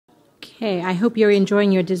Okay, I hope you're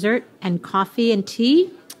enjoying your dessert and coffee and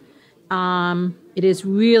tea. It is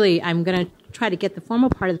really, I'm going to try to get the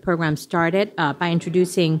formal part of the program started by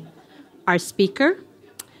introducing our speaker.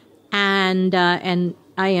 And I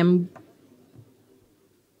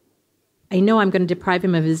know I'm going to deprive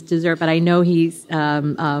him of his dessert, but I know he's,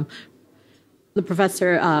 the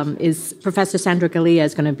professor is, Professor Sandro Galea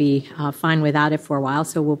is going to be fine without it for a while,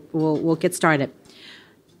 so we'll get started.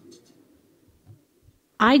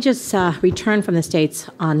 I just returned from the States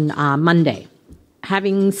on Monday.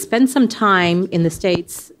 Having spent some time in the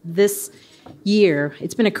States this year,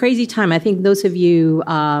 it's been a crazy time. I think those of you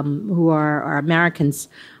who are Americans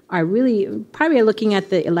are really probably looking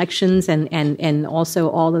at the elections and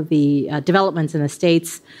also all of the developments in the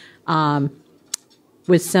States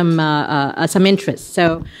with some interest.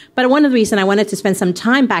 So, but one of the reasons I wanted to spend some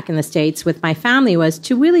time back in the States with my family was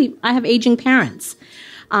to really, I have aging parents.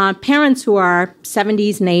 Parents who are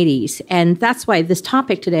 70s and 80s. And that's why this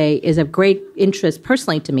topic today is of great interest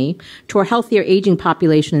personally to me, to our healthier aging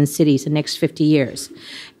population in cities in the next 50 years.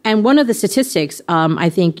 And one of the statistics I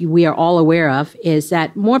think we are all aware of is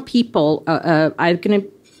that more people are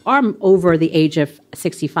over the age of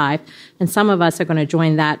 65, and some of us are going to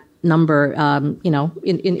join that number,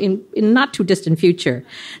 in not too distant future.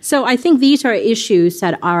 So I think these are issues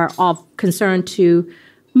that are of concern to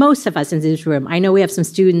most of us in this room. I know we have some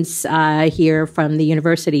students here from the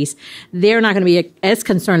universities. They're not going to be as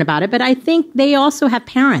concerned about it, but I think they also have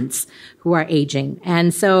parents who are aging.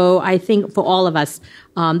 And so I think for all of us,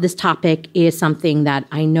 this topic is something that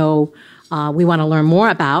I know we want to learn more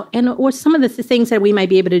about, or some of the things that we might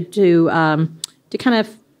be able to do to kind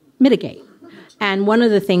of mitigate. And one of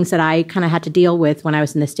the things that I kind of had to deal with when I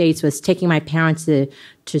was in the States was taking my parents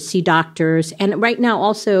to see doctors. And right now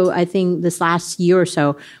also, I think this last year or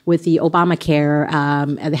so with the Obamacare,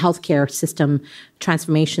 the healthcare system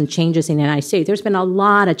transformation changes in the United States, there's been a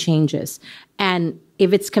lot of changes. And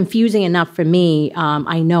if it's confusing enough for me,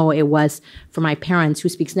 I know it was for my parents who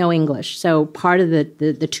speaks no English. So part of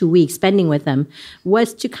the 2 weeks spending with them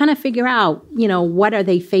was to kind of figure out, what are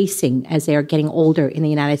they facing as they are getting older in the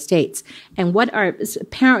United States, and what are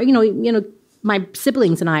my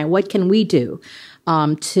siblings and I, what can we do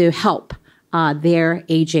to help their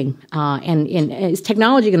aging, and is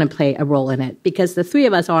technology going to play a role in it? Because the three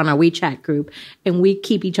of us are on our WeChat group, and we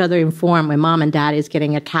keep each other informed when mom and dad is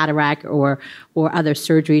getting a cataract or other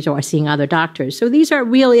surgeries or seeing other doctors. So these are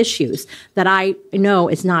real issues that I know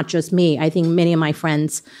it's not just me. I think many of my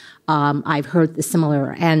friends, I've heard the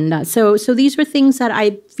similar. And so these are things that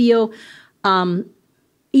I feel,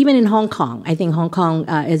 even in Hong Kong, I think Hong Kong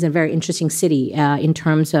is a very interesting city in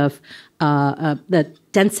terms of the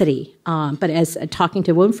density. But as talking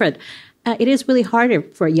to Winfred, it is really harder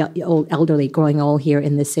for elderly growing old here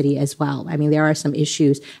in this city as well. I mean, there are some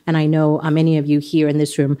issues, and I know many of you here in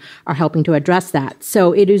this room are helping to address that.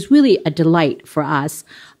 So it is really a delight for us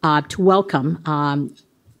to welcome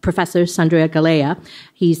Professor Sandro Galea.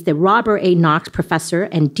 He's the Robert A. Knox Professor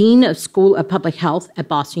and Dean of School of Public Health at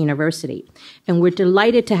Boston University. And we're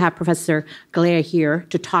delighted to have Professor Galea here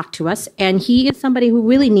to talk to us. And he is somebody who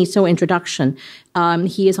really needs no introduction.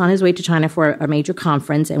 He is on his way to China for a major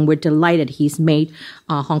conference, and we're delighted he's made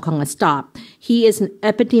Hong Kong a stop. He is an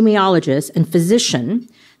epidemiologist and physician,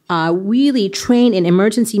 really trained in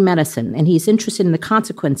emergency medicine, and he's interested in the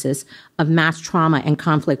consequences of mass trauma and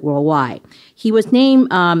conflict worldwide. He was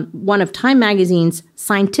named one of Time Magazine's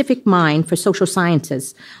Scientific Mind for Social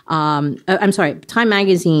Sciences. Time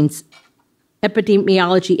Magazine's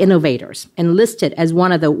Epidemiology Innovators, and listed as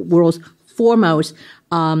one of the world's foremost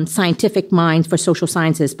scientific minds for social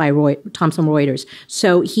sciences by Thomson Reuters.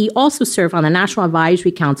 So he also served on the National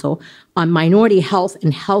Advisory Council on Minority Health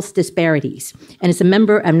and Health Disparities, and is a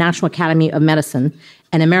member of National Academy of Medicine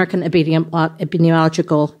and American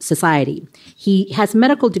Epidemiological Society. He has a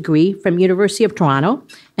medical degree from University of Toronto,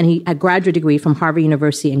 and a graduate degree from Harvard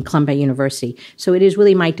University and Columbia University. So it is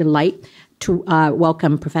really my delight to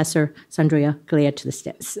welcome Professor Sandro Galea to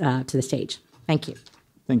the stage. Thank you.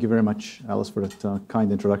 Thank you very much, Alice, for that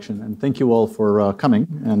kind introduction. And thank you all for coming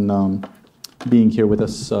and being here with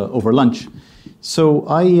us over lunch. So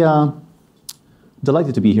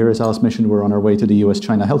delighted to be here. As Alice mentioned, we're on our way to the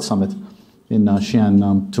U.S.-China Health Summit in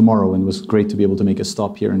Xi'an tomorrow, and it was great to be able to make a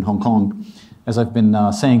stop here in Hong Kong. As I've been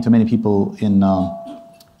saying to many people in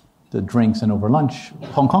the drinks and over lunch,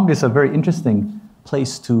 Hong Kong is a very interesting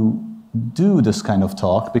place to do this kind of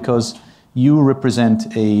talk, because you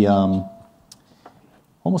represent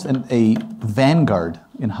almost a vanguard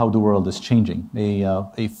in how the world is changing,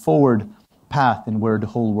 a forward path in where the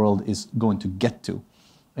whole world is going to get to.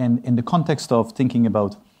 And in the context of thinking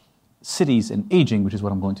about cities and aging, which is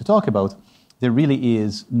what I'm going to talk about, there really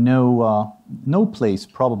is no place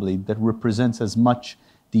probably that represents as much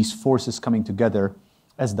these forces coming together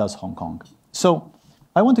as does Hong Kong. So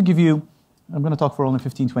I want to give you, I'm going to talk for only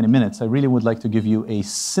 15, 20 minutes. I really would like to give you a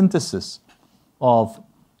synthesis of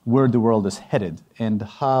where the world is headed and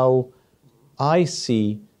how I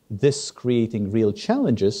see this creating real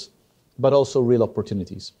challenges, but also real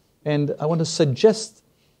opportunities. And I want to suggest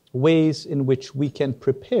ways in which we can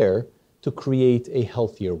prepare to create a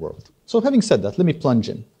healthier world. So having said that, let me plunge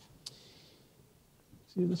in.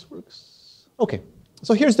 See if this works. Okay,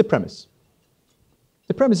 so here's the premise.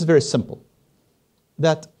 The premise is very simple,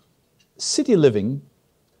 that city living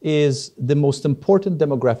is the most important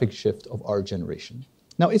demographic shift of our generation.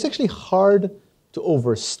 Now, it's actually hard to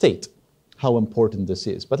overstate how important this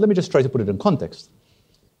is, but let me just try to put it in context.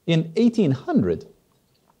 In 1800,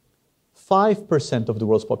 5% of the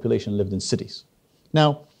world's population lived in cities.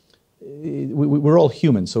 Now, we're all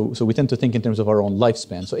human, so we tend to think in terms of our own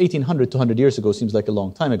lifespan. So 1800, 200 years ago seems like a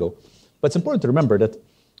long time ago. But it's important to remember that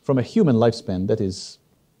from a human lifespan, that is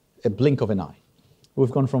a blink of an eye. We've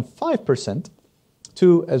gone from 5%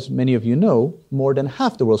 to, as many of you know, more than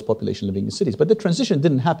half the world's population living in cities. But the transition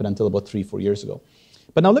didn't happen until about 3-4 years ago.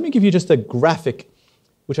 But now let me give you just a graphic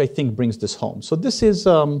which I think brings this home. So this is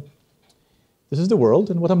the world,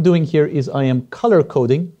 and what I'm doing here is I am color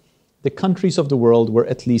coding the countries of the world where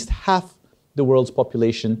at least half the world's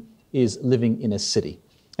population is living in a city.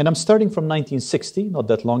 And I'm starting from 1960, not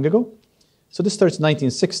that long ago. So this starts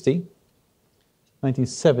 1960,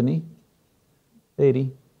 1970,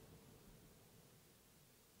 80,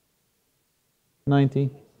 90,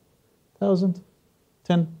 1,000,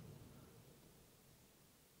 10.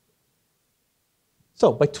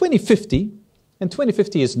 So by 2050, and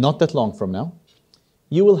 2050 is not that long from now,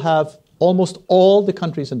 you will have almost all the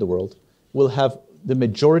countries in the world will have the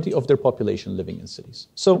majority of their population living in cities.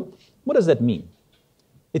 So what does that mean?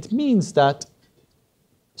 It means that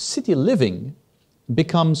city living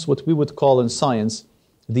becomes what we would call in science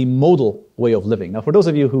the modal way of living. Now, for those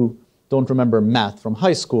of you who don't remember math from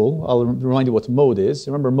high school, I'll remind you what mode is.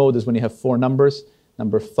 Remember, mode is when you have 4 numbers,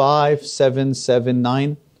 number 5, 7, 7,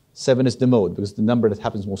 9. 7 is the mode, because it's the number that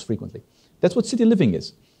happens most frequently. That's what city living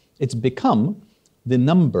is. It's become the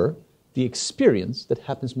number, the experience that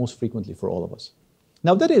happens most frequently for all of us.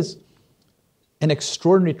 Now, that is an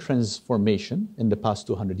extraordinary transformation in the past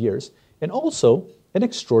 200 years, and also an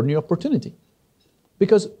extraordinary opportunity.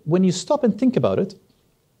 Because when you stop and think about it,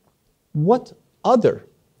 what other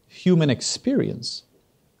human experience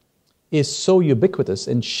is so ubiquitous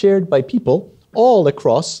and shared by people all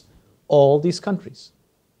across all these countries,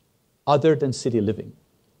 other than city living?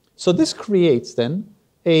 So this creates then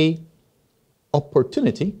an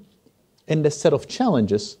opportunity and a set of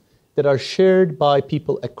challenges that are shared by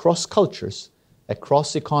people across cultures,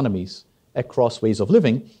 across economies, across ways of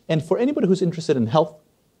living. And for anybody who's interested in health,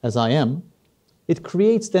 as I am, it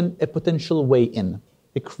creates then a potential way in.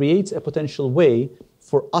 It creates a potential way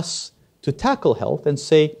for us to tackle health and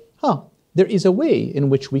say, there is a way in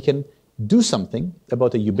which we can do something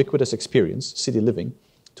about a ubiquitous experience, city living,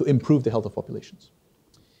 to improve the health of populations.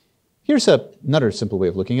 Here's another simple way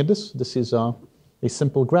of looking at this. This is a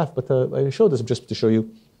simple graph, but I show this just to show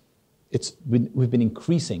you we've been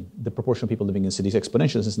increasing the proportion of people living in cities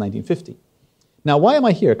exponentially since 1950. Now, why am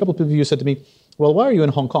I here? A couple of you said to me, well, why are you in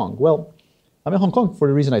Hong Kong? Well, I'm in Hong Kong for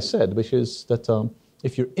the reason I said, which is that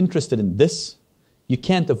if you're interested in this, you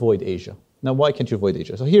can't avoid Asia. Now, why can't you avoid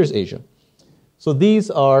Asia? So here's Asia. So these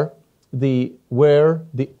are where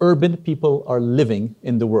the urban people are living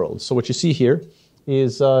in the world. So what you see here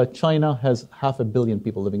is China has 500 million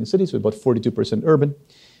people living in cities, with about 42% urban.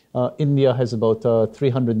 India has about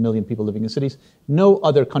 300 million people living in cities. No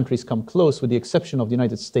other countries come close, with the exception of the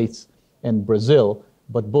United States and Brazil,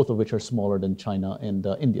 but both of which are smaller than China and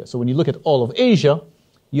India. So when you look at all of Asia,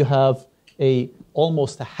 you have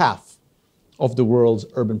almost a half of the world's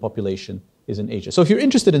urban population is in Asia. So if you're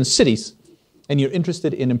interested in cities, and you're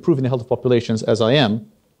interested in improving the health of populations, as I am,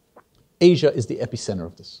 Asia is the epicenter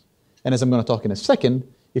of this. And as I'm going to talk in a second,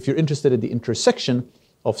 if you're interested in the intersection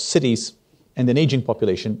of cities and an aging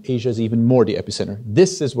population, Asia is even more the epicenter.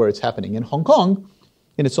 This is where it's happening. And Hong Kong,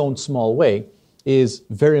 in its own small way, is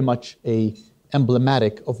very much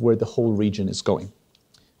emblematic of where the whole region is going.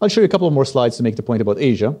 I'll show you a couple of more slides to make the point about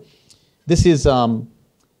Asia. This is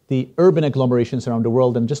the urban agglomerations around the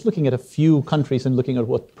world, and just looking at a few countries and looking at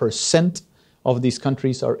what percent of these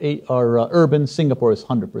countries are urban. Singapore is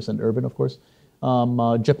 100% urban, of course.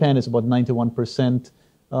 Japan is about 91%.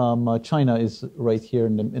 China is right here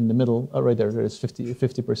in the middle, right there. There's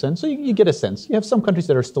 50%. So you get a sense. You have some countries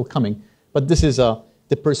that are still coming, but this is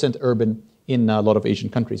the percent urban in a lot of Asian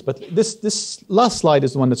countries. But this last slide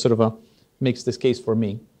is the one that sort of makes this case for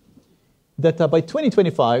me. That by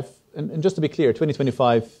 2025, and just to be clear,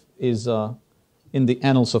 2025 is in the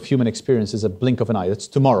annals of human experience is a blink of an eye. That's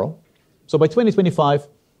tomorrow. So by 2025,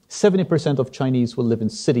 70% of Chinese will live in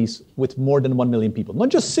cities with more than 1 million people. Not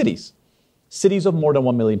just cities, cities of more than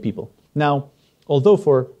 1 million people. Now, although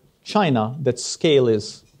for China that scale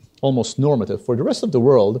is almost normative, for the rest of the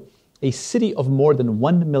world, a city of more than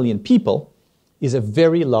 1 million people is a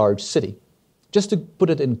very large city. Just to put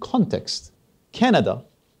it in context, Canada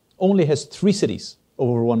only has 3 cities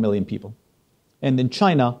over 1 million people. And in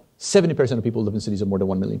China, 70% of people live in cities of more than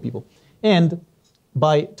 1 million people. And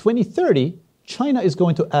by 2030, China is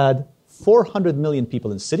going to add 400 million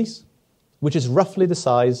people in cities, which is roughly the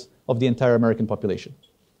size of the entire American population.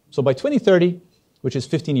 So by 2030, which is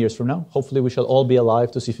 15 years from now, hopefully we shall all be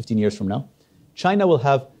alive to see 15 years from now, China will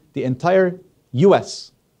have the entire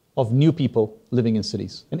US of new people living in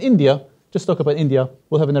cities. And India, just talk about India,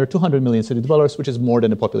 will have another 200 million city dwellers, which is more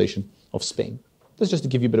than the population of Spain. That's just to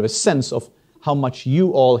give you a bit of a sense of how much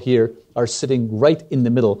you all here are sitting right in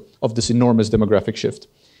the middle of this enormous demographic shift.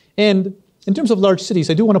 And in terms of large cities,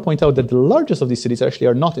 I do want to point out that the largest of these cities actually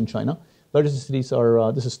are not in China. Largest cities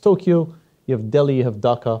are, this is Tokyo, you have Delhi, you have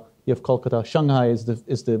Dhaka, you have Kolkata. Shanghai is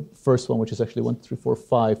the first one, which is actually 1, 3, 4,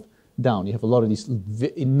 5 down. You have a lot of these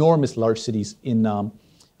enormous large cities in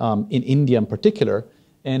India in particular.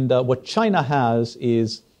 And what China has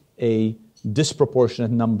is a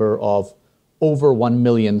disproportionate number of over 1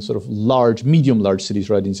 million sort of large, medium large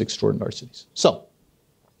cities rather than these extraordinary large cities. So,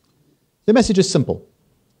 the message is simple.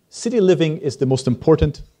 City living is the most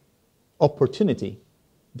important opportunity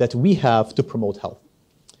that we have to promote health.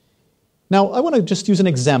 Now, I want to just use an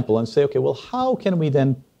example and say, okay, well, how can we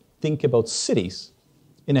then think about cities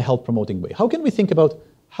in a health-promoting way? How can we think about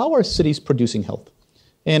how are cities producing health?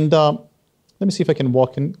 And let me see if I can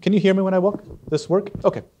walk in. Can you hear me when I walk? This work?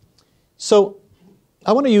 Okay. So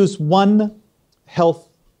I want to use one health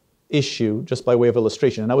issue just by way of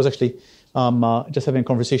illustration. And I was actually just having a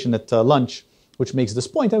conversation at lunch which makes this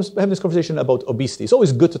point. I was having this conversation about obesity. It's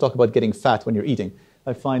always good to talk about getting fat when you're eating.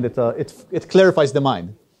 I find that it clarifies the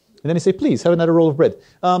mind. And then I say, please, have another roll of bread.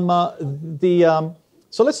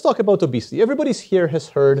 So let's talk about obesity. Everybody here has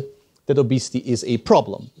heard that obesity is a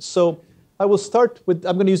problem. So I will start with,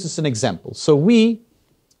 I'm going to use this as an example. So we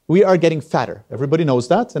are getting fatter. Everybody knows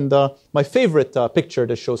that. And my favorite picture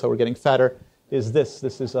that shows how we're getting fatter is this.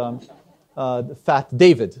 This is Fat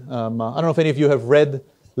David. I don't know if any of you have read,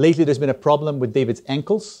 lately there's been a problem with David's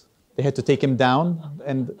ankles. They had to take him down.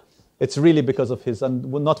 And it's really because of his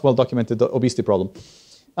not well-documented obesity problem.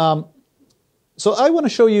 So I want to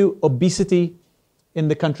show you obesity in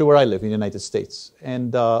the country where I live, in the United States.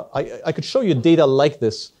 And I could show you data like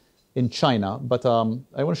this in China, but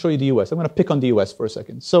I want to show you the US. I'm going to pick on the US for a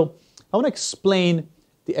second. So I want to explain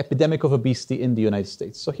the epidemic of obesity in the United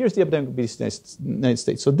States. So here's the epidemic of obesity in the United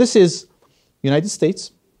States. So this is United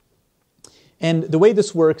States. And the way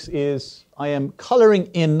this works is I am coloring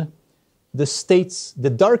in the states.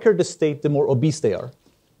 The darker the state, the more obese they are.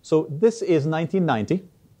 So this is 1990.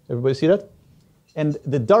 Everybody see that? And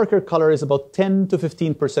the darker color is about 10 to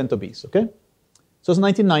 15% obese, okay? So it's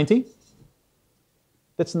 1990.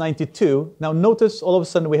 That's 92. Now notice all of a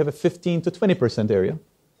sudden we have a 15 to 20% area.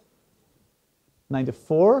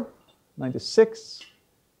 94, 96,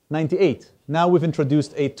 98. Now we've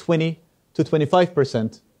introduced a 20 to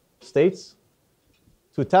 25% states.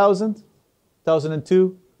 2000,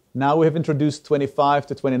 2002. Now we have introduced 25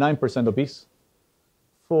 to 29% obese.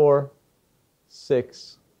 4,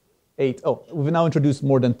 6, 8. Oh, we've now introduced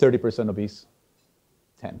more than 30% obese.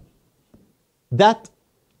 10. That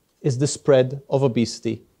is the spread of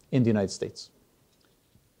obesity in the United States.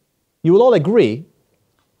 You will all agree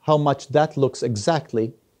how much that looks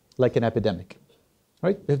exactly like an epidemic.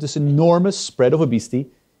 Right? We have this enormous spread of obesity in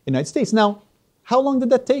the United States. Now, how long did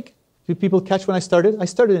that take? Did people catch when I started? I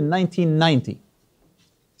started in 1990.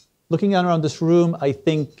 Looking around this room, I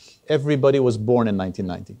think everybody was born in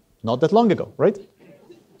 1990. Not that long ago, right?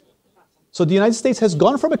 So the United States has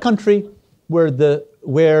gone from a country where the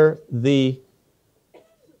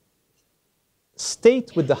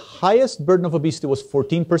state with the highest burden of obesity was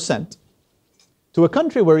 14% to a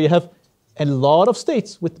country where you have a lot of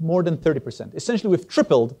states with more than 30%. Essentially, we've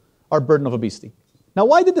tripled our burden of obesity. Now,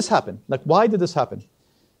 why did this happen? Why did this happen?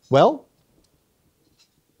 Well,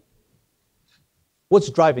 what's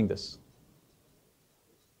driving this?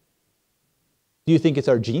 Do you think it's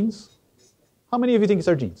our genes? How many of you think it's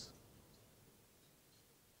our genes?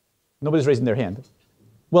 Nobody's raising their hand.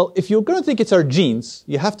 Well, if you're going to think it's our genes,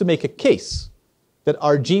 you have to make a case that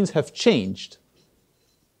our genes have changed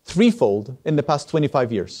threefold in the past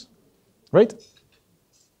 25 years, right?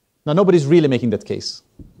 Now, nobody's really making that case.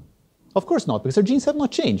 Of course not, because our genes have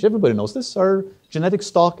not changed. Everybody knows this. Our genetic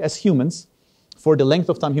stock as humans, for the length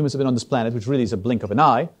of time humans have been on this planet, which really is a blink of an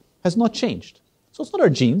eye, has not changed. So it's not our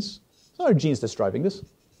genes. It's not our genes that's driving this.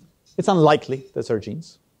 It's unlikely that's our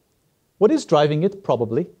genes. What is driving it,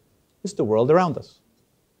 probably, is the world around us.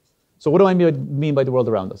 So what do I mean by the world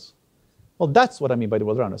around us? Well, that's what I mean by the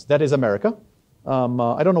world around us. That is America.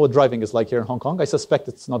 I don't know what driving is like here in Hong Kong. I suspect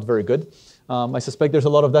it's not very good. I suspect there's a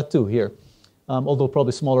lot of that too here, although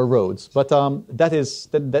probably smaller roads. But that is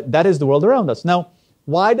the world around us. Now,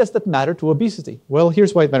 why does that matter to obesity? Well,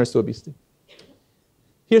 here's why it matters to obesity.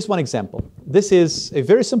 Here's one example. This is a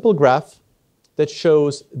very simple graph that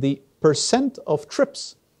shows the percent of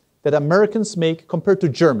trips that Americans make compared to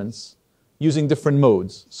Germans using different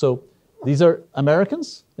modes. So these are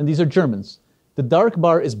Americans and these are Germans. The dark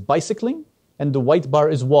bar is bicycling and the white bar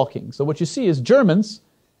is walking. So what you see is Germans,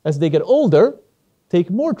 as they get older, take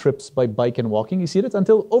more trips by bike and walking. You see that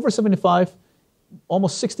until over 75,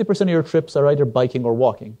 almost 60% of your trips are either biking or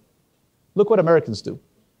walking. Look what Americans do.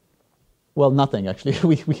 Well, nothing, actually.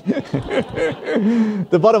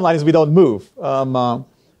 The bottom line is we don't move.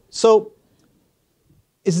 So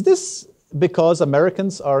is this because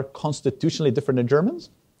Americans are constitutionally different than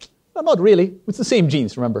Germans? No, not really. It's the same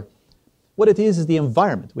genes, remember. What it is the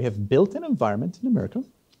environment. We have built an environment in America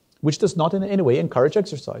which does not in any way encourage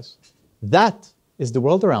exercise. That is the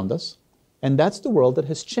world around us, and that's the world that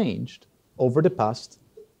has changed over the past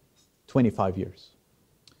 25 years.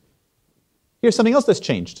 Here's something else that's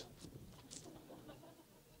changed.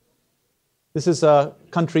 This is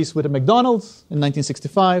countries with a McDonald's in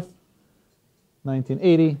 1965,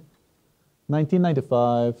 1980,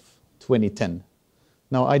 1995, 2010.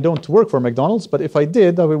 Now, I don't work for McDonald's, but if I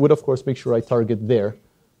did, I would, of course, make sure I target there,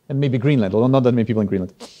 and maybe Greenland, although not that many people in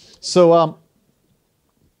Greenland. So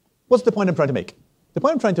what's the point I'm trying to make? The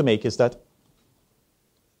point I'm trying to make is that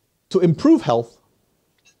to improve health,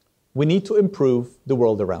 we need to improve the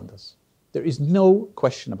world around us. There is no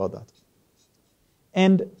question about that.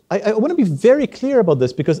 And I want to be very clear about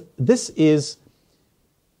this, because this is,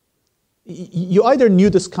 you either knew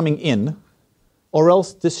this coming in, or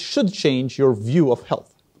else this should change your view of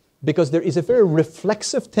health. Because there is a very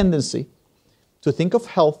reflexive tendency to think of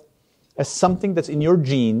health as something that's in your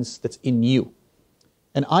genes, that's in you.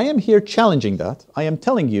 And I am here challenging that. I am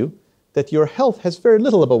telling you that your health has very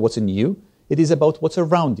little about what's in you. It is about what's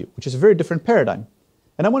around you, which is a very different paradigm.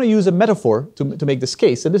 And I want to use a metaphor to make this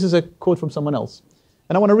case. And this is a quote from someone else.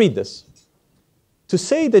 And I want to read this. To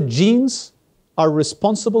say that genes are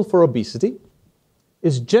responsible for obesity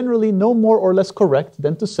is generally no more or less correct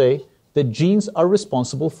than to say that genes are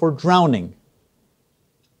responsible for drowning.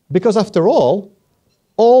 Because after all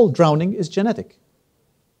drowning is genetic.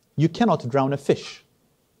 You cannot drown a fish.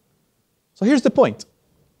 So here's the point,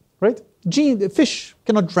 right? Fish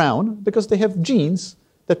cannot drown because they have genes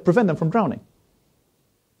that prevent them from drowning.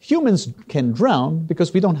 Humans can drown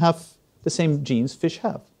because we don't have the same genes fish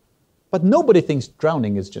have. But nobody thinks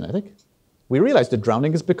drowning is genetic. We realize that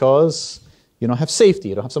drowning is because you don't have safety.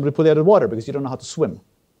 You don't have somebody to pull you out of the water because you don't know how to swim.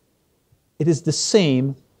 It is the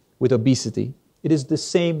same with obesity. It is the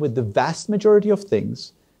same with the vast majority of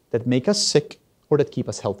things that make us sick or that keep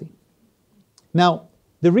us healthy. Now,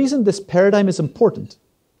 the reason this paradigm is important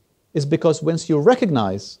is because once you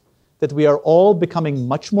recognize that we are all becoming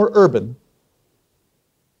much more urban,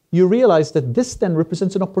 you realize that this then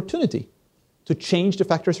represents an opportunity to change the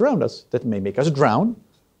factors around us that may make us drown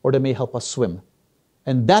or that may help us swim.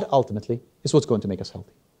 And that ultimately is what's going to make us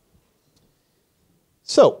healthy.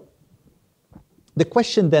 So, the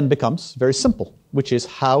question then becomes very simple, which is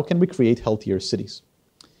how can we create healthier cities?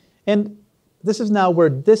 And this is now where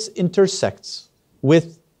this intersects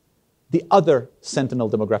with the other sentinel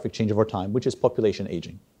demographic change of our time, which is population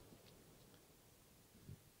aging.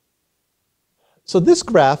 So this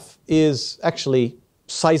graph is actually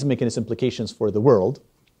seismic in its implications for the world.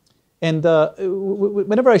 And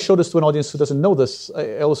whenever I show this to an audience who doesn't know this,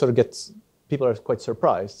 I always sort of get, people are quite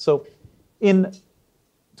surprised. So in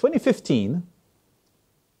 2015,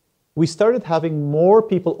 we started having more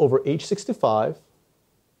people over age 65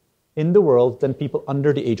 in the world than people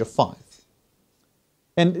under the age of 5.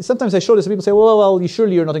 And sometimes I show this and people say, well,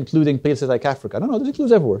 surely you're not including places like Africa. No, this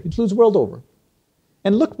includes everywhere. It includes world over.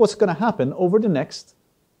 And look what's going to happen over the next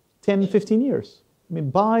 10, 15 years. I mean,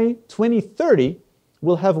 by 2030,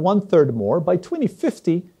 we'll have 1/3 more. By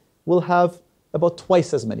 2050, we'll have about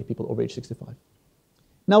twice as many people over age 65.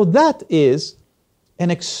 Now that is an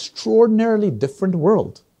extraordinarily different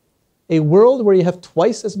world. A world where you have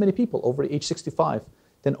twice as many people over age 65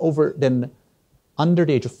 than under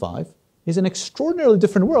the age of 5 is an extraordinarily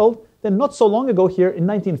different world than not so long ago here in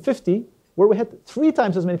 1950, where we had 3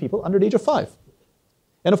 times as many people under the age of 5.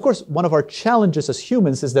 And of course, one of our challenges as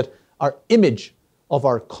humans is that our image of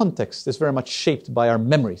our context is very much shaped by our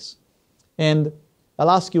memories. And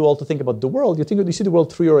I'll ask you all to think about the world. You see the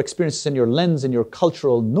world through your experiences and your lens and your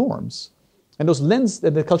cultural norms. And those lens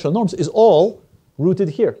and the cultural norms is all rooted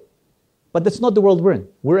here. But that's not the world we're in.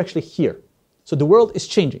 We're actually here. So the world is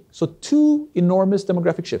changing. So 2 enormous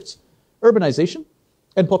demographic shifts: urbanization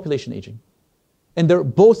and population aging. And they're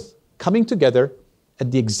both coming together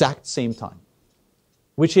at the exact same time,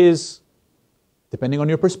 which is, depending on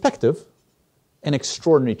your perspective, an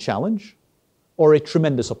extraordinary challenge or a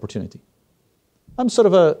tremendous opportunity. I'm sort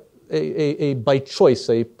of by choice,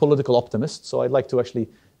 a political optimist, so I'd like to actually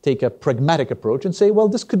take a pragmatic approach and say, well,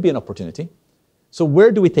 this could be an opportunity. So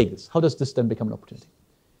where do we take this? How does this then become an opportunity?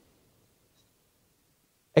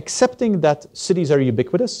 Accepting that cities are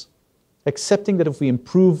ubiquitous, accepting that if we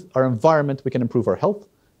improve our environment, we can improve our health,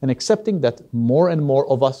 and accepting that more and more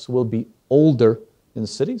of us will be older in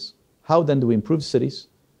cities, how then do we improve cities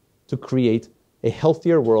to create a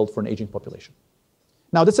healthier world for an aging population?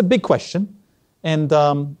 Now, that's a big question, and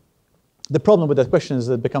the problem with that question is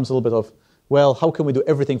that it becomes a little bit of, well, how can we do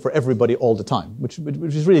everything for everybody all the time, which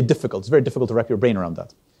is really difficult. It's very difficult to wrap your brain around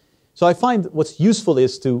that. So I find what's useful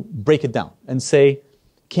is to break it down and say,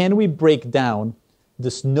 can we break down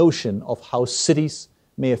this notion of how cities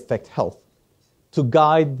may affect health to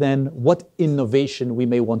guide then what innovation we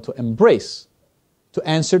may want to embrace to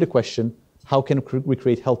answer the question, how can we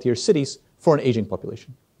create healthier cities for an aging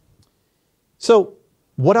population? So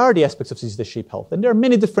what are the aspects of cities that shape health? And there are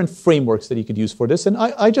many different frameworks that you could use for this. And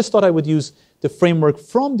I just thought I would use the framework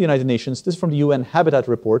from the United Nations. This is from the UN Habitat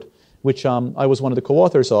Report, which I was one of the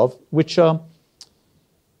co-authors of, which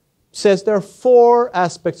says there are 4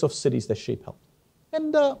 aspects of cities that shape health.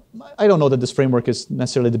 And I don't know that this framework is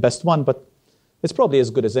necessarily the best one, but it's probably as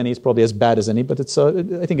good as any. It's probably as bad as any, but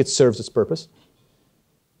I think it serves its purpose.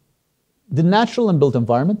 The natural and built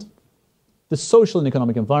environment, the social and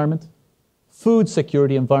economic environment, food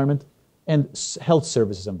security environment, and health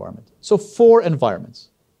services environment. So 4 environments.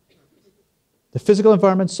 The physical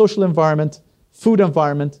environment, social environment, food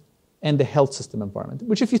environment, and the health system environment.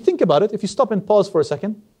 Which, if you think about it, if you stop and pause for a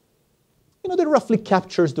second, that roughly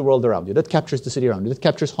captures the world around you. That captures the city around you. That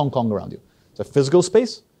captures Hong Kong around you. It's a physical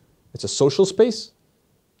space. It's a social space.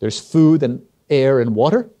 There's food and air and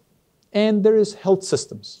water. And there is health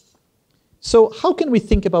systems. So how can we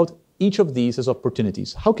think about each of these as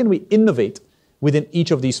opportunities? How can we innovate within each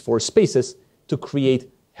of these 4 spaces to create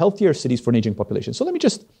healthier cities for an aging population? So let me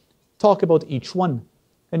just talk about each one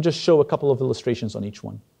and just show a couple of illustrations on each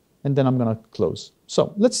one. And then I'm going to close.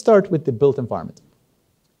 So let's start with the built environment.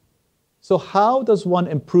 So how does one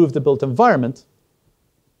improve the built environment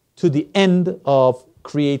to the end of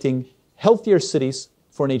creating healthier cities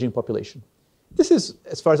for an aging population? This is,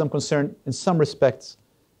 as far as I'm concerned, in some respects,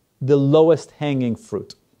 the lowest hanging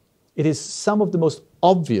fruit. It is some of the most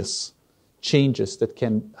obvious changes that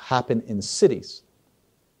can happen in cities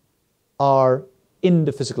are in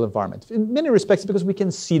the physical environment. In many respects, because we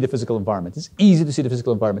can see the physical environment. It's easy to see the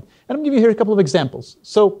physical environment. And I'm going to give you here a couple of examples.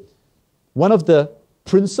 So one of the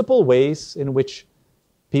principal ways in which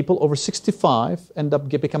people over 65 end up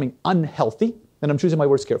becoming unhealthy, and I'm choosing my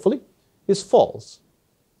words carefully, is falls.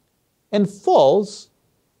 And falls,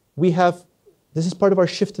 this is part of our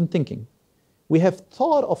shift in thinking. We have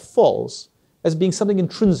thought of falls as being something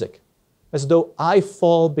intrinsic, as though I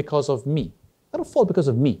fall because of me. I don't fall because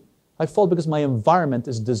of me. I fall because my environment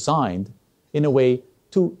is designed in a way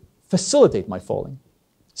to facilitate my falling.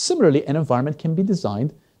 Similarly, an environment can be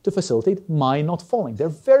designed to facilitate my not falling. There are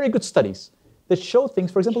very good studies that show things,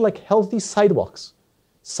 for example, like healthy sidewalks.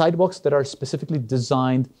 Sidewalks that are specifically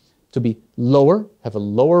designed to be lower, have a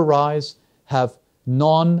lower rise, have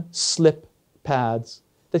non-slip pads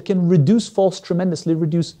that can reduce falls tremendously,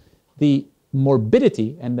 reduce the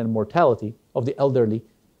morbidity and then mortality of the elderly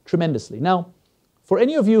tremendously. Now, for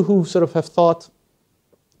any of you who sort of have thought,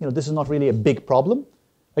 this is not really a big problem,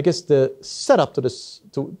 I guess the setup to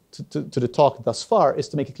the talk thus far is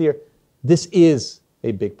to make it clear this is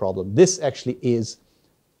a big problem. This actually is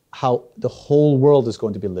how the whole world is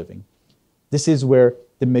going to be living. This is where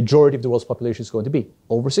the majority of the world's population is going to be,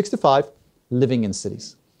 over 65, living in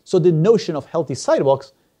cities. So the notion of healthy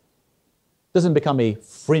sidewalks doesn't become a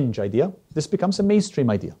fringe idea. This becomes a mainstream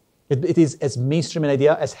idea. It is as mainstream an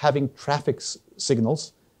idea as having traffic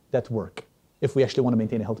signals that work if we actually want to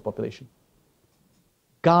maintain a healthy population.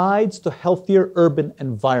 Guides to healthier urban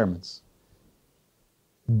environments.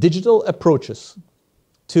 Digital approaches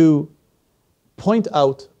to point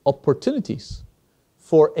out opportunities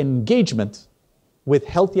for engagement with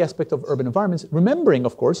healthy aspect of urban environments, remembering,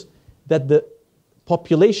 of course, that the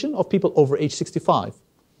population of people over age 65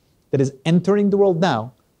 that is entering the world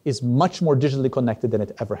now is much more digitally connected than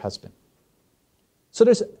it ever has been. So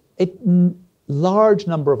there's a large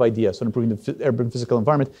number of ideas on improving the urban physical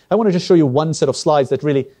environment. I want to just show you one set of slides that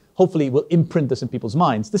really, hopefully, will imprint this in people's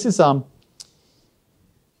minds. This is the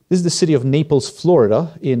city of Naples,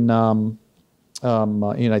 Florida, in the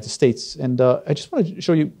United States. And I just want to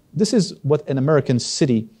show you, this is what an American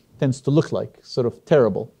city tends to look like, sort of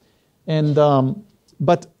terrible. And,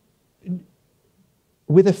 but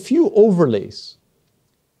with a few overlays,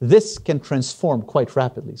 this can transform quite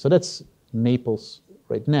rapidly. So that's Naples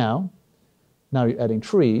right now. Now you're adding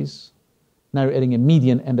trees. Now you're adding a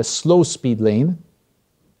median and a slow speed lane.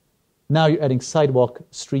 Now you're adding sidewalk,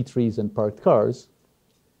 street trees, and parked cars.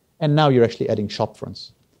 And now you're actually adding shop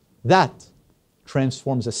fronts. That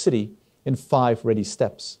transforms a city in 5 ready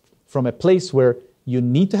steps. From a place where you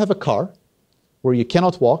need to have a car, where you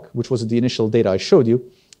cannot walk, which was the initial data I showed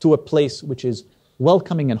you, to a place which is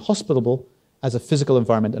welcoming and hospitable as a physical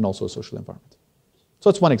environment and also a social environment.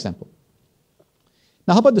 So that's one example.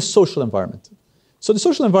 Now, how about the social environment? So the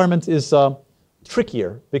social environment is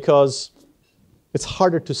trickier because it's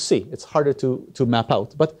harder to see. It's harder to map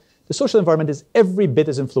out. But the social environment is every bit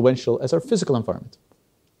as influential as our physical environment.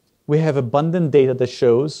 We have abundant data that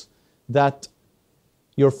shows that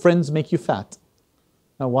your friends make you fat.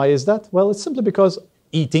 Now, why is that? Well, it's simply because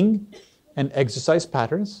eating and exercise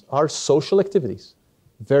patterns are social activities,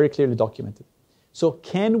 very clearly documented. So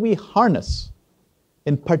can we harness,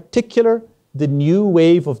 in particular, the new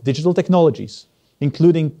wave of digital technologies,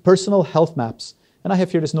 including personal health maps? And I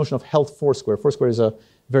have here this notion of Health Foursquare. Foursquare is a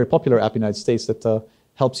very popular app in the United States that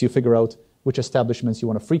helps you figure out which establishments you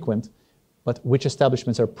want to frequent, but which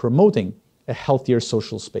establishments are promoting a healthier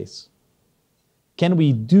social space. Can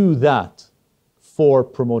we do that for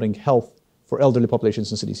promoting health for elderly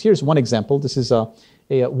populations in cities? Here's one example. This is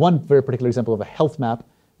one very particular example of a health map,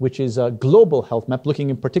 which is a global health map, looking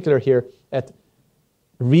in particular here at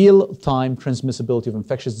real-time transmissibility of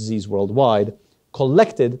infectious disease worldwide,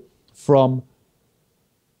 collected from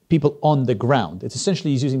people on the ground. It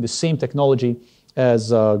essentially is using the same technology as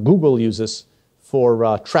Google uses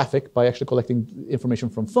for traffic by actually collecting information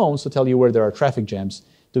from phones to tell you where there are traffic jams,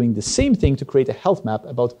 doing the same thing to create a health map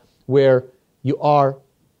about where you are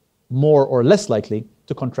more or less likely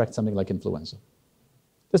to contract something like influenza.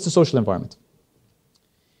 That's the social environment.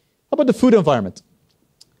 How about the food environment?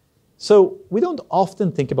 So we don't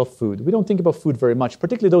often think about food. We don't think about food very much,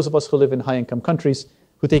 particularly those of us who live in high-income countries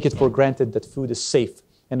who take it for granted that food is safe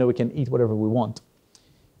and that we can eat whatever we want.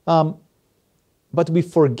 But we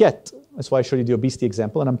forget, that's why I showed you the obesity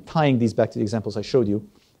example, and I'm tying these back to the examples I showed you,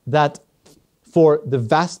 that for the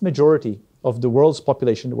vast majority of the world's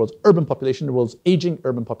population, the world's urban population, the world's aging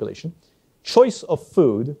urban population, choice of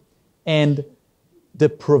food and the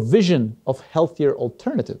provision of healthier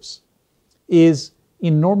alternatives is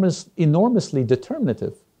enormously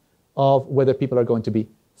determinative of whether people are going to be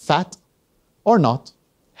fat or not,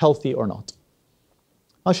 healthy or not.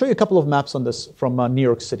 I'll show you a couple of maps on this from New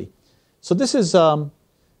York City. So this is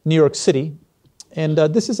New York City, and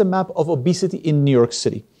this is a map of obesity in New York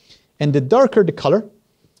City. And the darker the color,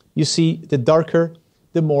 you see the darker,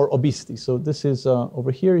 the more obesity. So this is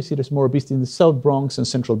over here, you see there's more obesity in the South Bronx and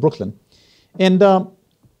Central Brooklyn. And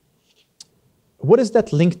what is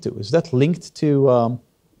that linked to? Is that linked to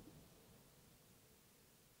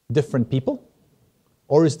different people?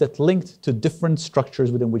 Or is that linked to different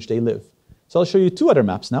structures within which they live? So I'll show you 2 other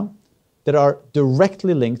maps now that are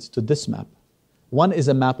directly linked to this map. One is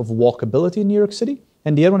a map of walkability in New York City,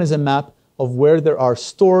 and the other one is a map of where there are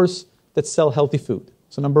stores that sell healthy food.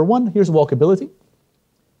 So number 1, here's walkability.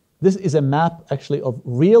 This is a map actually of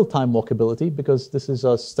real-time walkability, because this is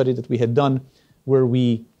a study that we had done where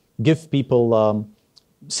we give people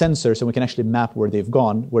sensors and we can actually map where they've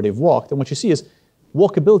gone, where they've walked. And what you see is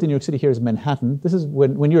walkability in New York City here is Manhattan. This is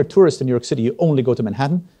when you're a tourist in New York City, you only go to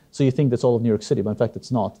Manhattan. So you think that's all of New York City, but in fact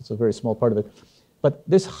it's not. It's a very small part of it. But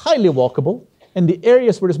this is highly walkable, and the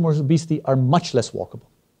areas where there's more obesity are much less walkable.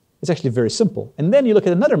 It's actually very simple. And then you look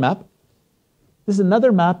at another map. This is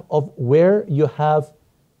another map of where you have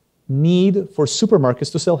need for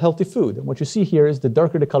supermarkets to sell healthy food. And what you see here is the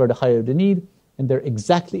darker the color, the higher the need, and they're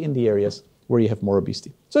exactly in the areas where you have more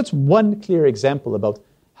obesity. So that's one clear example about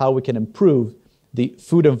how we can improve the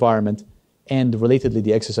food environment and relatedly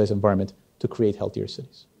the exercise environment to create healthier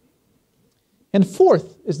cities. And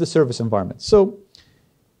fourth is the service environment. So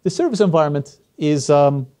the service environment is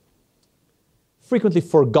frequently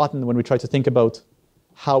forgotten when we try to think about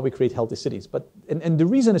how we create healthy cities. And the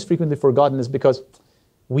reason it's frequently forgotten is because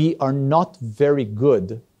we are not very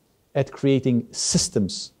good at creating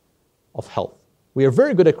systems of health. We are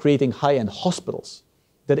very good at creating high-end hospitals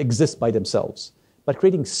that exist by themselves. But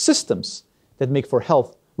creating systems that make for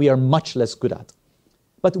health, we are much less good at.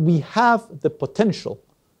 But we have the potential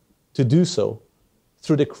to do so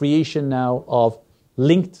through the creation now of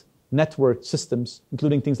linked network systems,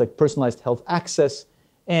 including things like personalized health access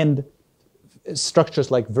and structures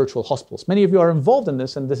like virtual hospitals. Many of you are involved in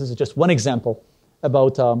this, and this is just one example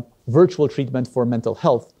about virtual treatment for mental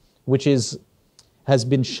health, which has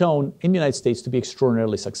been shown in the United States to be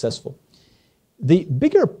extraordinarily successful. The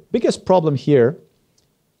biggest problem here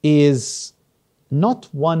is not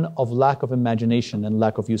one of lack of imagination and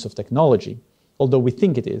lack of use of technology, although we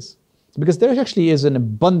think it is, because there actually is an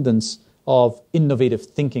abundance of innovative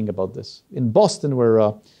thinking about this. In Boston,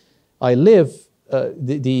 where I live,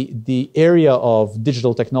 the area of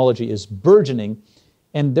digital technology is burgeoning,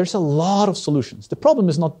 and there's a lot of solutions. The problem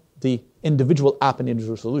is not the individual app and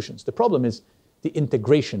individual solutions. The problem is the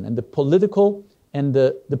integration and the political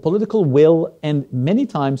will, and many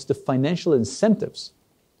times the financial incentives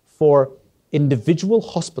for individual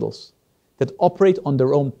hospitals that operate on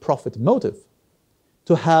their own profit motive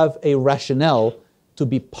to have a rationale to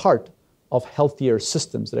be part of healthier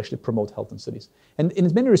systems that actually promote health in cities. And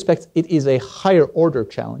in many respects, it is a higher order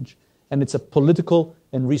challenge, and it's a political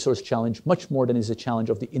and resource challenge much more than it is a challenge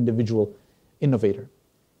of the individual innovator.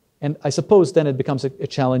 And I suppose then it becomes a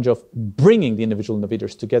challenge of bringing the individual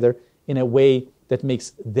innovators together in a way that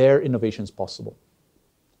makes their innovations possible.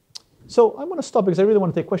 So I'm going to stop because I really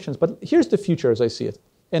want to take questions, but here's the future as I see it.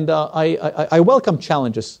 And I welcome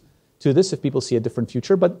challenges to this if people see a different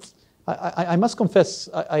future, but I must confess,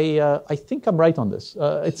 I think I'm right on this.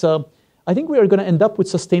 I think we are going to end up with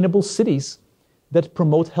sustainable cities that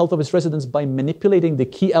promote health of its residents by manipulating the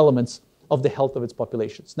key elements of the health of its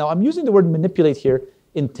populations. Now, I'm using the word manipulate here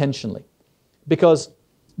intentionally, because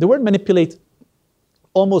the word manipulate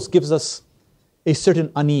almost gives us a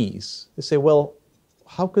certain unease. They say, well,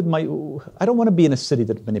 I don't want to be in a city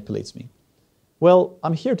that manipulates me. Well,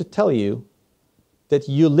 I'm here to tell you that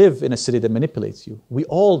you live in a city that manipulates you. We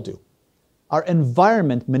all do. Our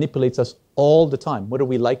environment manipulates us all the time, whether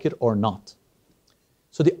we like it or not.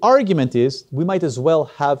 So the argument is we might as well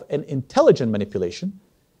have an intelligent manipulation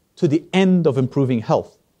to the end of improving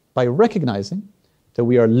health by recognizing that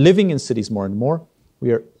we are living in cities more and more,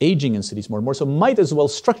 we are aging in cities more and more, so might as well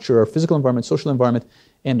structure our physical environment, social environment,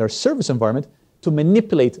 and our service environment to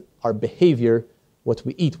manipulate our behavior, what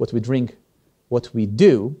we eat, what we drink, what we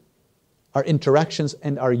do, our interactions,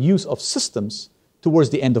 and our use of systems towards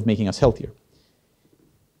the end of making us healthier.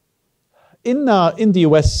 In the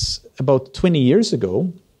US, about 20 years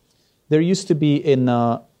ago, there used to be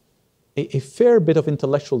a fair bit of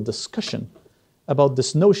intellectual discussion about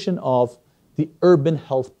this notion of the urban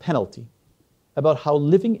health penalty, about how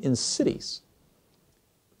living in cities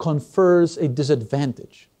confers a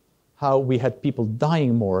disadvantage, how we had people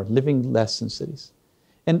dying more, living less in cities.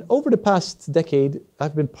 And over the past decade,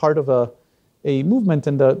 I've been part of a movement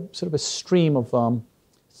and a sort of a stream of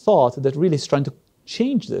thought that really is trying to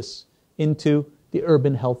change this into the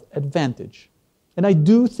urban health advantage. And I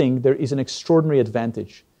do think there is an extraordinary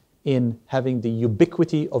advantage in having the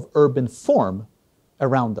ubiquity of urban form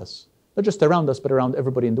around us. Not just around us, but around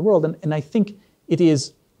everybody in the world. And I think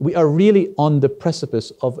we are really on the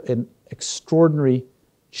precipice of an extraordinary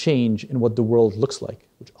change in what the world looks like,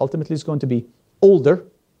 which ultimately is going to be older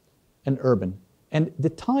and urban. And the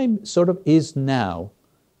time sort of is now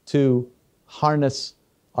to harness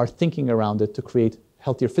our thinking around it to create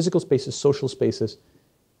healthier physical spaces, social spaces,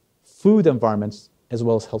 food environments, as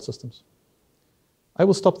well as health systems. I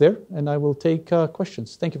will stop there and I will take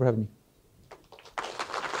questions. Thank you for having me.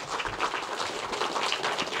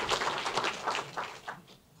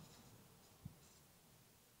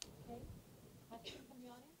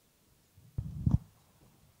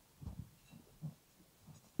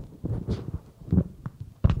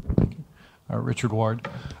 Richard Ward.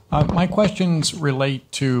 My questions relate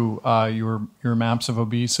to your maps of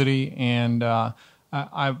obesity, and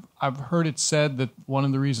I've heard it said that one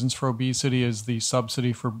of the reasons for obesity is the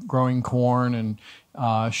subsidy for growing corn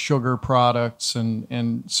and sugar products,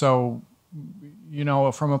 and so, you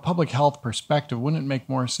know, from a public health perspective, wouldn't it make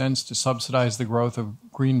more sense to subsidize the growth of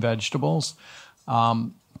green vegetables?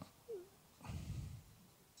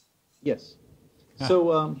 Yes.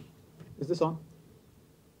 So, is this on?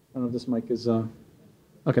 I don't know if this mic is...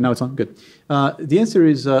 Okay, now it's on. Good. The answer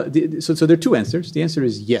is... So there are two answers. The answer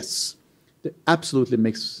is yes. It absolutely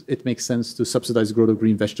makes sense to subsidize the growth of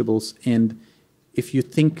green vegetables. And if you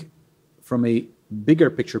think from a bigger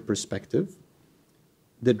picture perspective,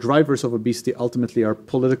 the drivers of obesity ultimately are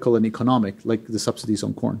political and economic, like the subsidies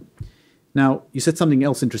on corn. Now, you said something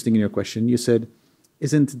else interesting in your question. You said,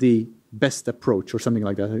 isn't the best approach, or something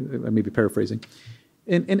like that, I may be paraphrasing.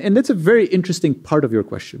 And that's a very interesting part of your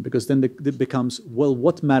question, because then it becomes, well,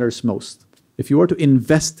 what matters most? If you were to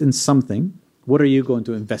invest in something, what are you going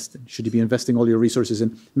to invest in? Should you be investing all your resources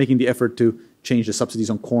in making the effort to change the subsidies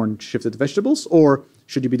on corn, shift it to vegetables, or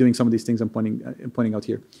should you be doing some of these things I'm pointing out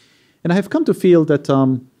here? And I have come to feel that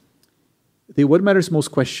the what matters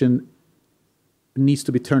most question needs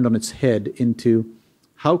to be turned on its head into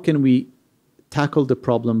how can we tackle the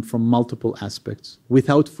problem from multiple aspects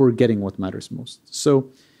without forgetting what matters most. So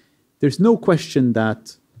there's no question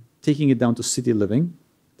that taking it down to city living,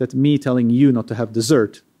 that me telling you not to have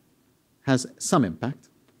dessert has some impact.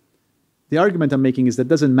 The argument I'm making is that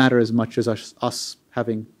doesn't matter as much as us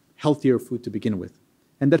having healthier food to begin with.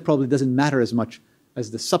 And that probably doesn't matter as much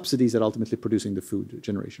as the subsidies that ultimately producing the food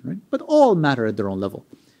generation, right? But all matter at their own level.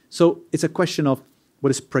 So it's a question of what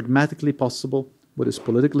is pragmatically possible, what is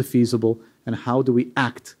politically feasible, and how do we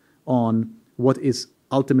act on what is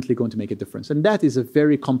ultimately going to make a difference. And that is a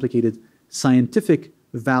very complicated scientific,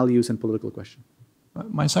 values, and political question.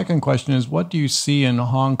 My second question is, what do you see in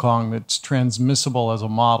Hong Kong that's transmissible as a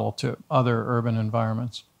model to other urban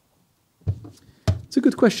environments? It's a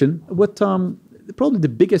good question. Probably the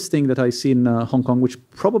biggest thing that I see in Hong Kong, which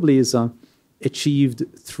probably is achieved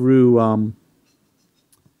through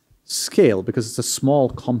scale, because it's a small,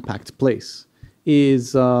 compact place,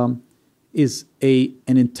 is an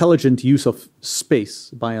intelligent use of space,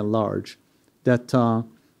 by and large, that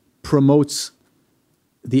promotes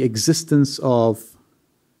the existence of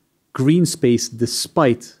green space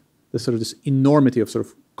despite the sort of this enormity of sort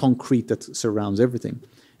of concrete that surrounds everything.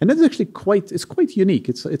 And that's actually quite unique.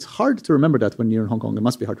 It's hard to remember that when you're in Hong Kong. It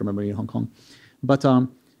must be hard to remember when you're in Hong Kong. But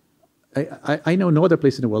I know no other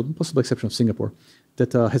place in the world, possible exception of Singapore,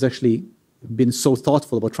 that has actually been so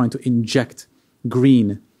thoughtful about trying to inject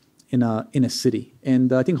green in a city.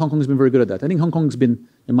 And I think Hong Kong has been very good at that. I think Hong Kong's been,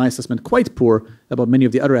 in my assessment, quite poor about many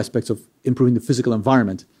of the other aspects of improving the physical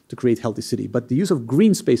environment to create a healthy city. But the use of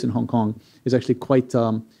green space in Hong Kong is actually quite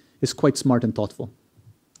smart and thoughtful.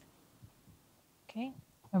 Okay,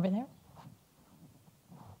 over there.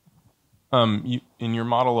 In your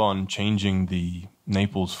model on changing the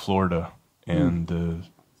Naples, Florida, and the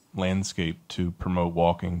landscape to promote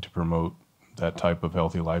walking, to promote that type of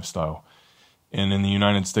healthy lifestyle, and in the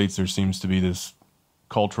United States, there seems to be this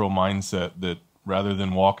cultural mindset that rather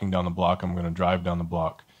than walking down the block, I'm going to drive down the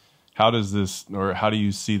block. How do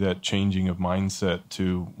you see that changing of mindset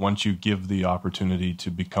to, once you give the opportunity to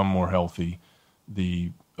become more healthy,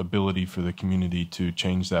 the ability for the community to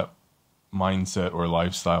change that mindset or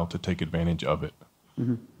lifestyle to take advantage of it?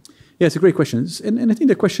 Mm-hmm. Yeah, it's a great question. And I think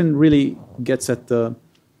the question really gets at the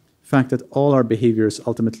fact that all our behaviors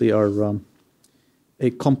ultimately are a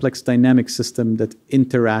complex dynamic system that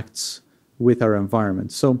interacts with our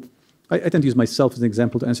environment. So I tend to use myself as an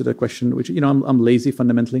example to answer that question, which, I'm lazy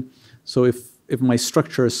fundamentally. So if my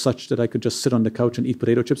structure is such that I could just sit on the couch and eat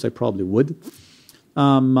potato chips, I probably would.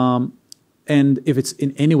 And if it's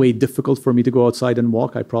in any way difficult for me to go outside and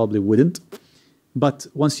walk, I probably wouldn't. But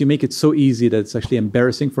once you make it so easy that it's actually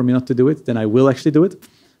embarrassing for me not to do it, then I will actually do it.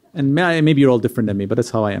 And maybe you're all different than me, but that's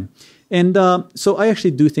how I am. And so I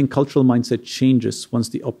actually do think cultural mindset changes once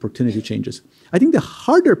the opportunity changes. I think the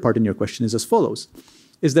harder part in your question is as follows,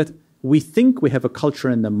 is that we think we have a culture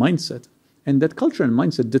and a mindset, and that culture and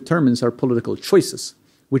mindset determines our political choices,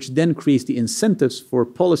 which then creates the incentives for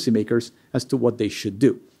policymakers as to what they should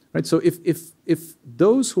do. Right? So if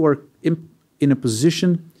those who are in a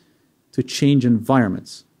position to change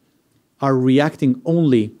environments are reacting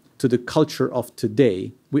only to the culture of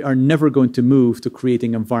today, we are never going to move to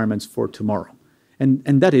creating environments for tomorrow. And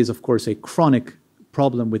that is, of course, a chronic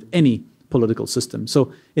problem with any political system.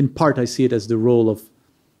 So in part, I see it as the role of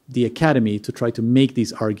the academy to try to make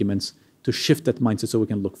these arguments to shift that mindset so we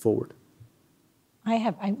can look forward.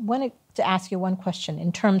 I wanted to ask you one question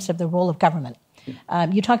in terms of the role of government.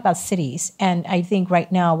 You talk about cities, and I think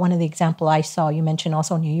right now, one of the examples I saw, you mentioned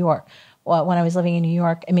also New York. Well, when I was living in New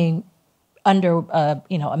York, under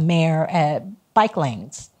a mayor, bike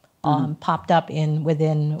lanes popped up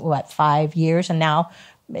within 5 years, and now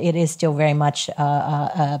it is still very much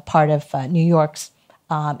a part of New York's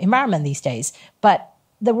environment these days. But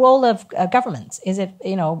the role of governments, is it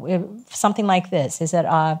something like this? Is it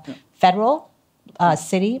federal,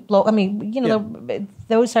 city,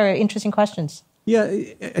 those are interesting questions. Yeah,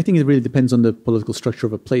 I think it really depends on the political structure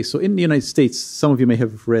of a place. So in the United States, some of you may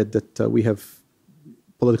have read that we have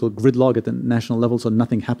political gridlock at the national level, so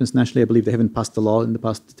nothing happens nationally. I believe they haven't passed the law in the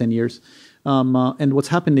past 10 years. And what's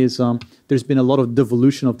happened is there's been a lot of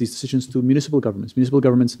devolution of these decisions to municipal governments. Municipal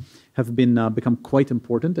governments have become quite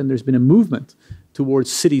important, and there's been a movement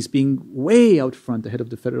towards cities being way out front ahead of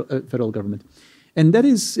the federal government. And that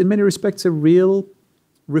is, in many respects, a real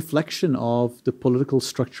reflection of the political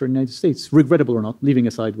structure in the United States, regrettable or not, leaving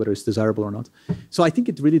aside whether it's desirable or not. So I think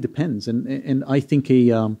it really depends. And I think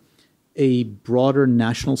a broader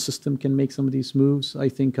national system can make some of these moves. I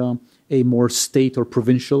think a more state or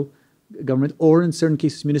provincial government, or in certain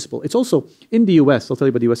cases municipal. It's also, in the US, I'll tell you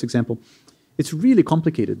about the US example, it's really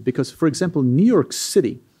complicated because, for example, New York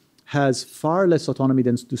City has far less autonomy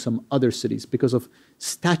than do some other cities because of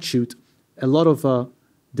statute. A lot of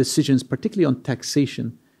decisions, particularly on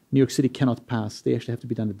taxation, New York City cannot pass. They actually have to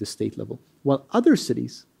be done at the state level. While other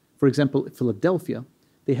cities, for example, Philadelphia,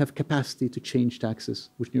 they have capacity to change taxes,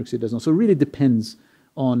 which New York City does not. So it really depends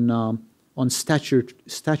on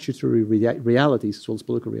statutory realities as well as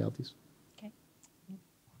political realities. Okay.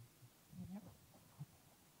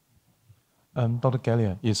 Dr.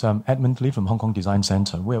 Galea, is Edmund Lee from Hong Kong Design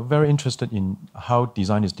Center. We are very interested in how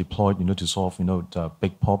design is deployed, to solve, the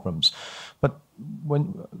big problems. But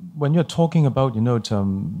when you're talking about,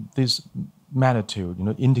 this magnitude,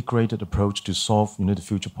 integrated approach to solve, the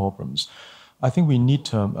future problems, I think we need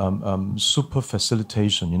super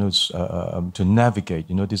facilitation, to navigate,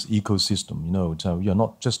 this ecosystem. So you're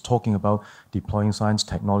not just talking about deploying science,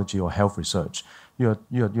 technology, or health research.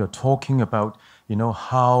 You're talking about,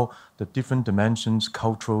 how the different dimensions,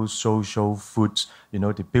 cultural, social, foods,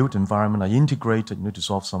 the built environment are integrated, to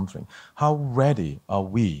solve something. How ready are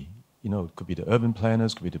we? It could be the urban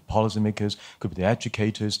planners, could be the policymakers, could be the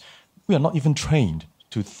educators. We are not even trained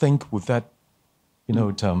to think with that,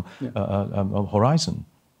 horizon.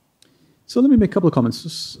 So let me make a couple of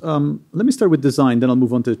comments. Let me start with design, then I'll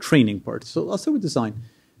move on to the training part. So I'll start with design.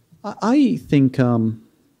 I think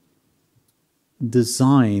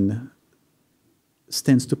design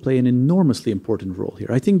stands to play an enormously important role here.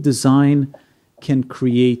 I think design can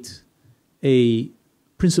create a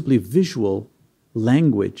principally visual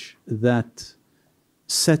language that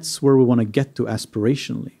sets where we want to get to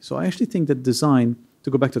aspirationally. So I actually think that design, to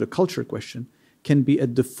go back to the culture question, can be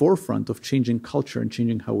at the forefront of changing culture and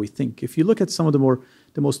changing how we think. If you look at some of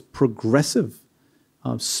the most progressive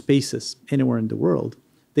spaces anywhere in the world,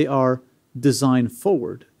 they are design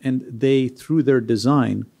forward, and they, through their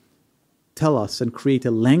design, tell us and create a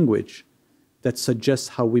language that suggests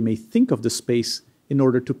how we may think of the space in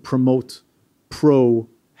order to promote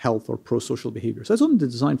pro-health or pro-social behavior. So that's on the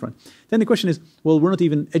design front. Then the question is, well, we're not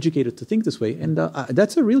even educated to think this way, and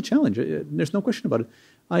that's a real challenge. There's no question about it.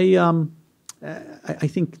 I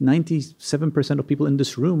think 97% of people in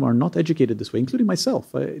this room are not educated this way, including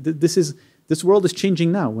myself. This world is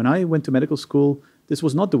changing now. When I went to medical school, this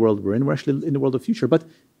was not the world we're in. We're actually in the world of the future. But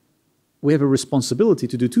we have a responsibility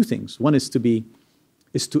to do two things. One is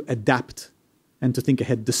to adapt and to think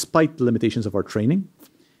ahead despite the limitations of our training.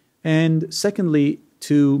 And secondly,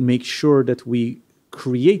 to make sure that we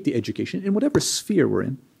create the education in whatever sphere we're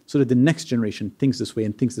in so that the next generation thinks this way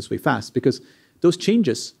and thinks this way fast. Because those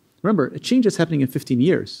changes, remember, a change that's happening in 15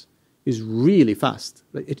 years is really fast.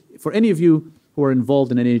 For any of you who are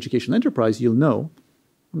involved in any educational enterprise, you'll know,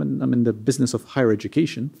 I'm in the business of higher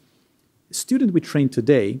education, a student we train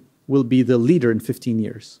today will be the leader in 15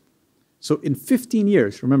 years. So in 15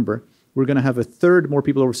 years, remember, we're going to have a third more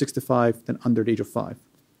people over 65 than under the age of 5.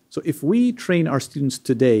 So if we train our students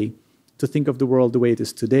today to think of the world the way it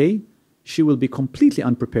is today, she will be completely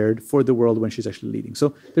unprepared for the world when she's actually leading.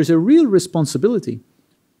 So there's a real responsibility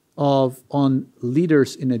on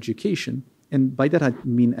leaders in education, and by that I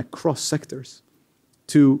mean across sectors,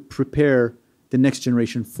 to prepare the next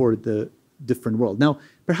generation for the different world. Now,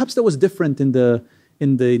 perhaps that was different in the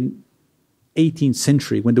 18th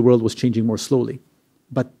century when the world was changing more slowly,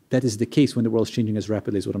 but that is the case when the world is changing as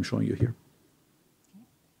rapidly as what I'm showing you here.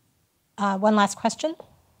 One last question.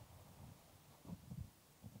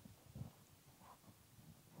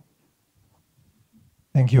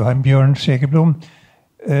 Thank you. I'm Björn Segerblom.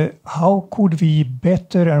 How could we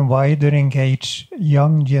better and wider engage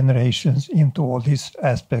young generations into all these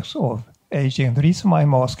aspects of aging? The reason why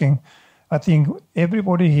I'm asking, I think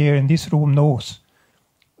everybody here in this room knows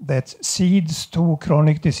that seeds to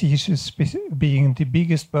chronic diseases being the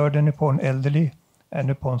biggest burden upon elderly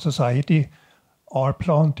and upon society are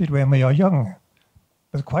planted when we are young.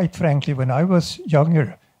 But quite frankly, when I was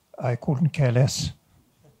younger, I couldn't care less.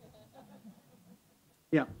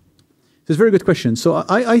 Yeah. It's a very good question. So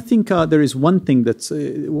I think there is one thing that's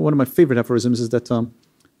one of my favorite aphorisms is that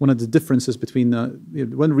one of the differences between one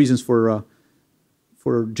of the reasons for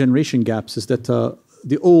generation gaps is that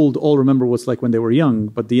the old all remember what's like when they were young,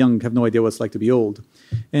 but the young have no idea what it's like to be old.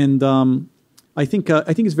 And I think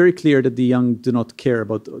it's very clear that the young do not care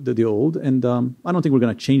about the old, and I don't think we're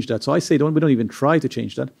going to change that. So I say we don't even try to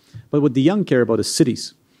change that. But what the young care about is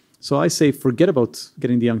cities. So I say forget about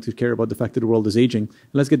getting the young to care about the fact that the world is aging,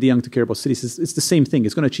 and let's get the young to care about cities. It's the same thing.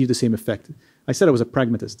 It's going to achieve the same effect. I said I was a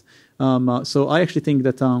pragmatist. So I actually think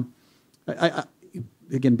that,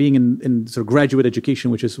 again, being in sort of graduate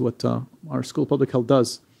education, which is what our School of Public Health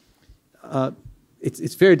does,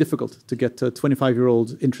 it's very difficult to get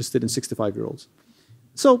 25-year-olds interested in 65-year-olds.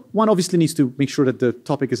 So one obviously needs to make sure that the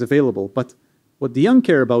topic is available. But what the young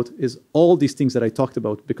care about is all these things that I talked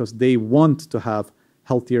about because they want to have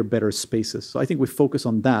healthier, better spaces. So I think we focus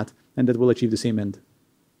on that, and that will achieve the same end.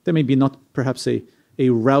 There may be not perhaps a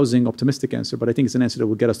rousing, optimistic answer, but I think it's an answer that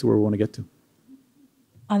will get us to where we want to get to.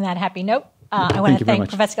 On that happy note, I want to thank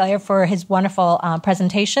Professor Galea for his wonderful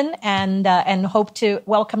presentation, and hope to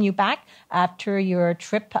welcome you back after your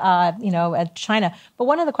trip, at China. But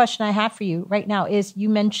one other question I have for you right now is: you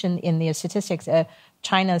mentioned in the statistics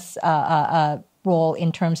China's role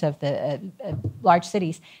in terms of the large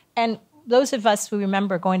cities, and those of us who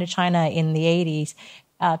remember going to China in the 80s,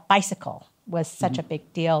 bicycle was such a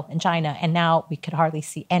big deal in China, and now we could hardly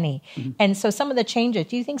see any. And so some of the changes,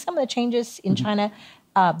 do you think some of the changes in China,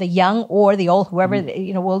 the young or the old, whoever,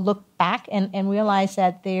 will look back and realize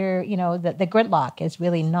that the gridlock is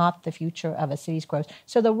really not the future of a city's growth?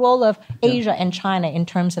 So the role of Asia and China in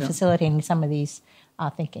terms of facilitating some of these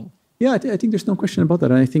thinking. Yeah, I think there's no question about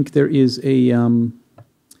that. And I think there is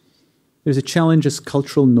there's a challenge as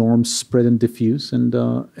cultural norms spread and diffuse, and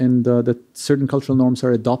that certain cultural norms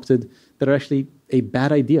are adopted that are actually a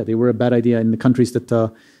bad idea. They were a bad idea in the countries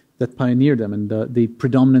that pioneered them, and the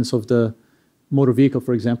predominance of the motor vehicle,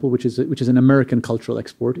 for example, which is an American cultural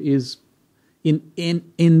export, is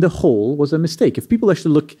in the whole was a mistake. If people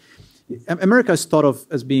actually look, America is thought of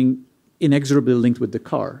as being inexorably linked with the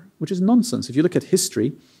car, which is nonsense. If you look at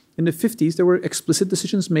history, in the 50s, there were explicit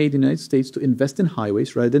decisions made in the United States to invest in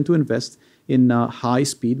highways rather than to invest in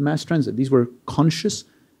high-speed mass transit. These were conscious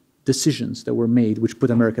decisions that were made which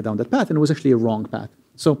put America down that path, and it was actually a wrong path.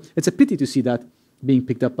 So it's a pity to see that being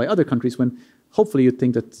picked up by other countries when hopefully you'd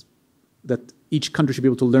think that each country should be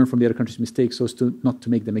able to learn from the other country's mistakes so as to not to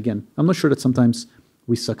make them again. I'm not sure that sometimes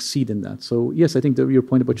we succeed in that. So yes, I think that your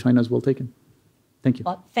point about China is well taken. Thank you.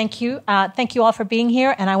 Well, thank you. Thank you all for being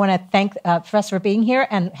here. And I want to thank Professor for being here,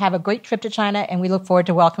 and have a great trip to China. And we look forward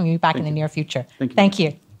to welcoming you back in the near future. Thank you. Thank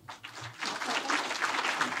you.